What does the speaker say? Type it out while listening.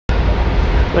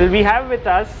Well, we have with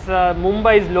us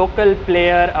Mumbai's local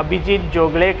player Abhijeet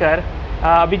Joglekar.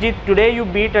 Abhijeet, today you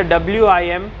beat a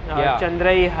WIM,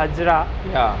 Chandrai Hazra.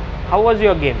 Yeah. How was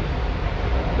your game?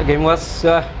 The game was,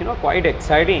 quite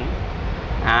exciting,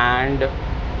 and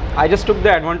I just took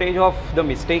the advantage of the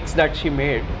mistakes that she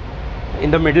made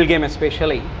in the middle game,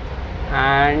 especially.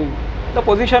 And the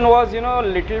position was,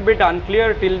 little bit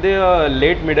unclear till the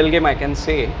late middle game, I can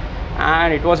say,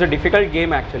 and it was a difficult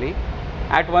game actually.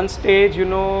 At one stage,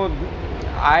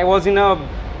 I was in a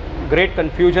great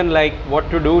confusion, like what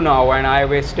to do now, and I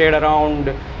wasted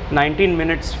around 19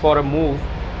 minutes for a move,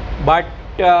 but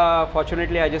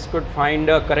fortunately I just could find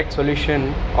a correct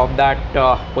solution of that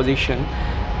position,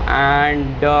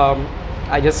 and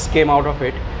I just came out of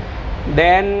it.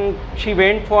 Then she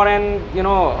went for an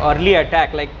early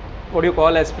attack, like what you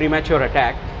call as premature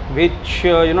attack, which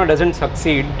doesn't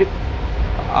succeed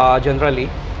generally.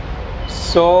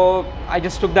 So I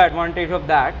just took the advantage of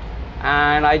that,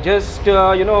 and I just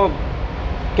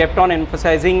kept on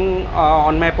emphasizing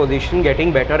on my position,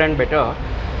 getting better and better.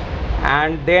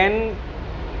 And then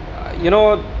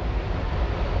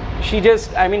she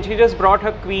just brought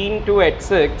her queen to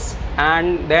h6,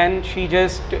 and then she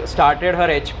just started her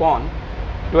h pawn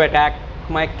to attack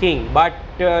my king. But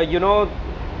there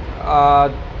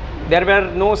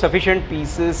were no sufficient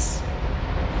pieces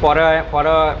for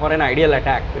an ideal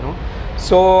attack,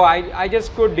 So I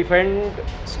just could defend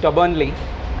stubbornly,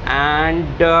 and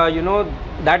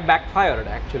that backfired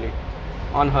actually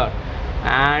on her.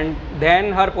 And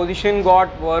then her position got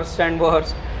worse and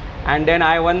worse, and then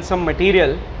I won some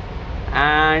material,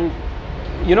 and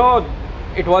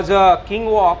it was a king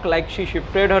walk, like she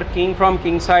shifted her king from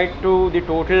king side to the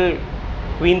total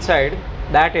queen side,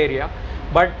 that area.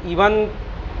 But even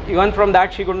from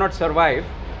that she could not survive,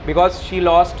 because she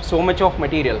lost so much of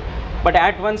material. But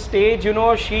at one stage,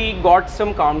 she got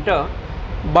some counter,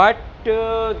 but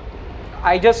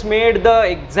I just made the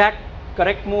exact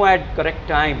correct move at correct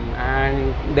time.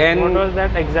 And then what was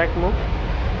that exact move?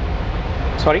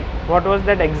 Sorry? What was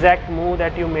that exact move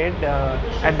that you made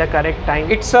at the correct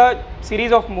time? It's a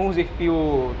series of moves.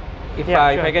 If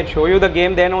I can show you the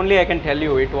game, then only I can tell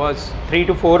you. It was 3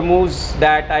 to 4 moves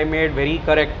that I made very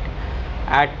correct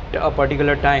at a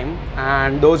particular time,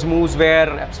 and those moves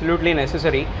were absolutely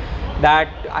necessary. That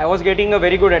I was getting a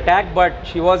very good attack, but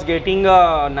she was getting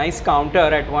a nice counter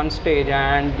at one stage,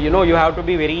 and you have to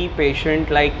be very patient,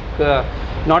 like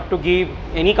not to give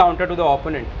any counter to the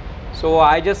opponent. So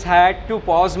I just had to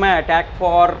pause my attack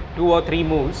for 2 or 3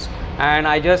 moves, and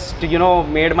I just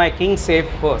made my king safe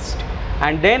first,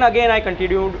 and then again I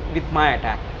continued with my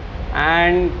attack.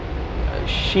 And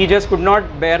she just could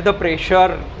not bear the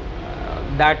pressure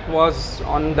that was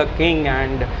on the king,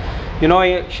 and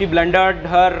she blundered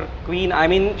her queen. I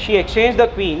mean, she exchanged the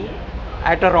queen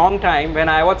at a wrong time when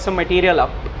I was some material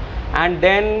up, and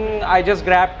then I just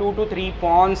grabbed 2 to 3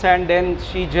 pawns, and then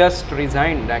she just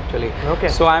resigned actually. Okay.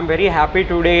 So I'm very happy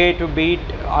today to beat,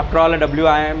 after all, a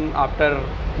WIM after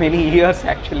many years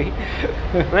actually.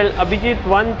 Well, Abhijeet,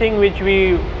 one thing which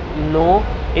we know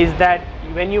is that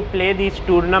when you play these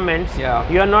tournaments,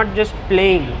 you are not just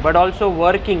playing but also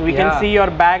working. We can see your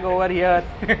bag over here.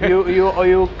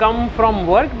 you come from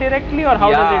work directly, or how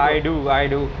does it go? I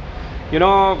do.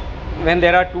 When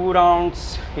there are 2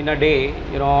 rounds in a day,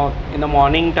 in the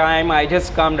morning time, I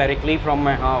just come directly from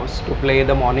my house to play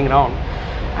the morning round,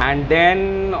 and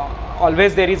then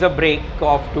always there is a break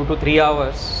of 2 to 3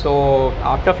 hours. So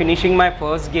after finishing my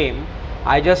first game,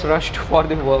 I just rushed for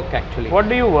the work actually. What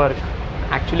do you work?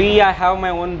 Actually, I have my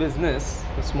own business,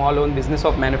 a small own business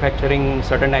of manufacturing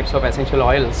certain types of essential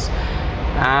oils,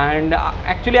 and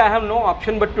actually I have no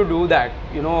option but to do that.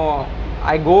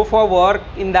 I go for work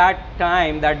in that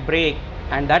time, that break,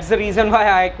 and that's the reason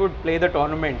why I could play the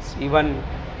tournaments even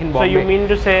in Bombay. So you mean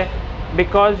to say,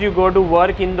 because you go to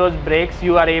work in those breaks,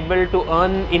 you are able to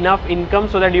earn enough income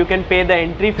so that you can pay the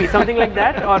entry fee, something like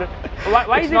that? Or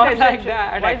why is it essential?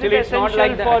 Why is it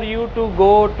essential for you to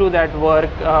go to that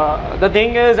work? The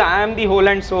thing is, I am the whole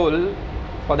and soul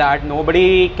for that.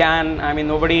 Nobody can,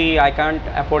 I can't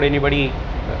afford anybody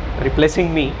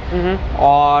replacing me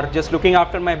or just looking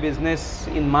after my business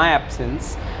in my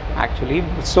absence actually.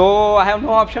 So I have no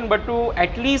option but to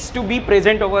at least to be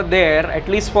present over there at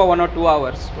least for 1 or 2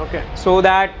 hours. Okay. So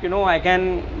that I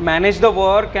can manage the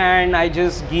work, and I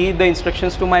just give the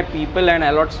instructions to my people and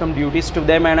allot some duties to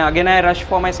them, and again I rush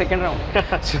for my second round.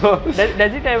 So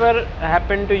does it ever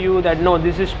happen to you that no,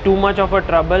 this is too much of a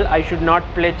trouble, I should not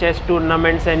play chess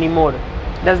tournaments anymore?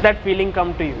 Does that feeling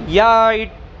come to you? Yeah,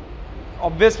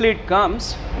 obviously it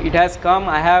comes. It has come.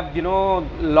 I have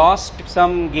lost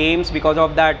some games because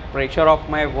of that pressure of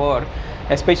my work,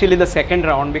 especially the second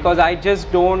round, because I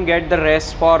just don't get the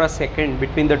rest for a second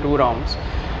between the 2 rounds.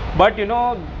 But you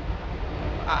know,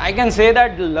 I can say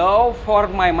that love for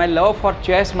my love for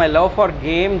chess, my love for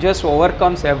game just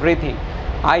overcomes everything.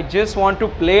 I just want to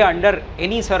play under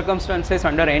any circumstances,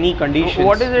 under any conditions.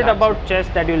 What is it about chess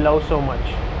that you love so much?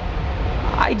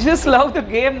 I just love the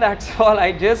game, that's all.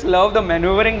 I just love the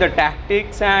maneuvering, the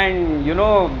tactics, and you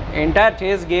know, entire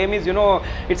chess game is, you know,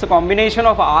 it's a combination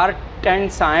of art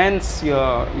and science, you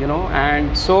know,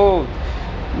 and so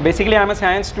basically I'm a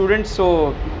science student,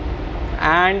 so,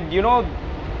 and you know,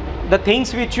 the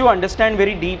things which you understand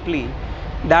very deeply,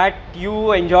 that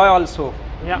you enjoy also.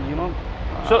 Yeah. You know.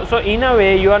 So in a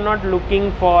way, you are not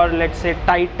looking for, let's say,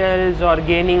 titles or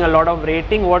gaining a lot of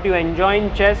rating. What you enjoy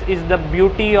in chess is the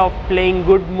beauty of playing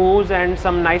good moves and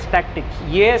some nice tactics.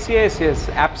 Yes,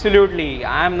 absolutely.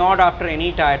 I am not after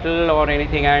any title or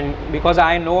anything, and because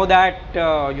I know that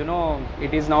you know,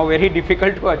 it is now very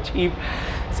difficult to achieve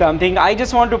something. I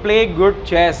just want to play good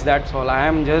chess, that's all. I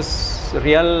am just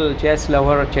real chess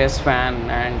lover, chess fan,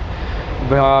 and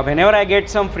whenever I get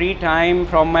some free time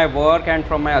from my work and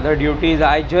from my other duties,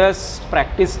 I just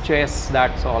practice chess,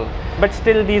 that's all. But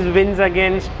still, these wins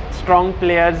against strong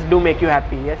players do make you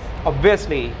happy, yes?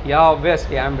 Obviously, yeah,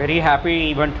 obviously. I'm very happy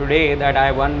even today that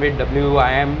I won with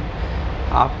WIM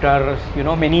after, you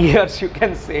know, many years, you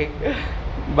can say.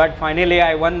 But finally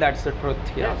I won, that's the truth,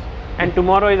 yeah. Yes. And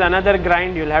tomorrow is another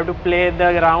grind. You'll have to play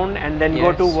the round and then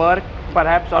go to work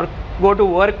perhaps, or go to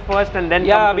work first and then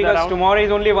come to the round. Because tomorrow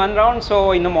is only one round,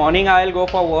 so in the morning I'll go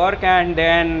for work, and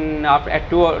then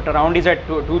the round is at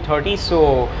 2:30,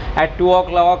 so at 2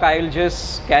 o'clock I'll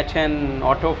just catch an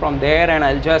auto from there and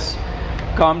I'll just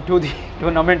come to the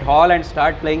tournament hall and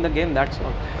start playing the game, that's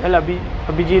all. Well,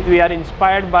 Abhijeet, we are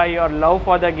inspired by your love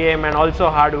for the game and also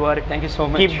hard work. Thank you so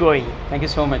much. Keep going. Thank you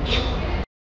so much.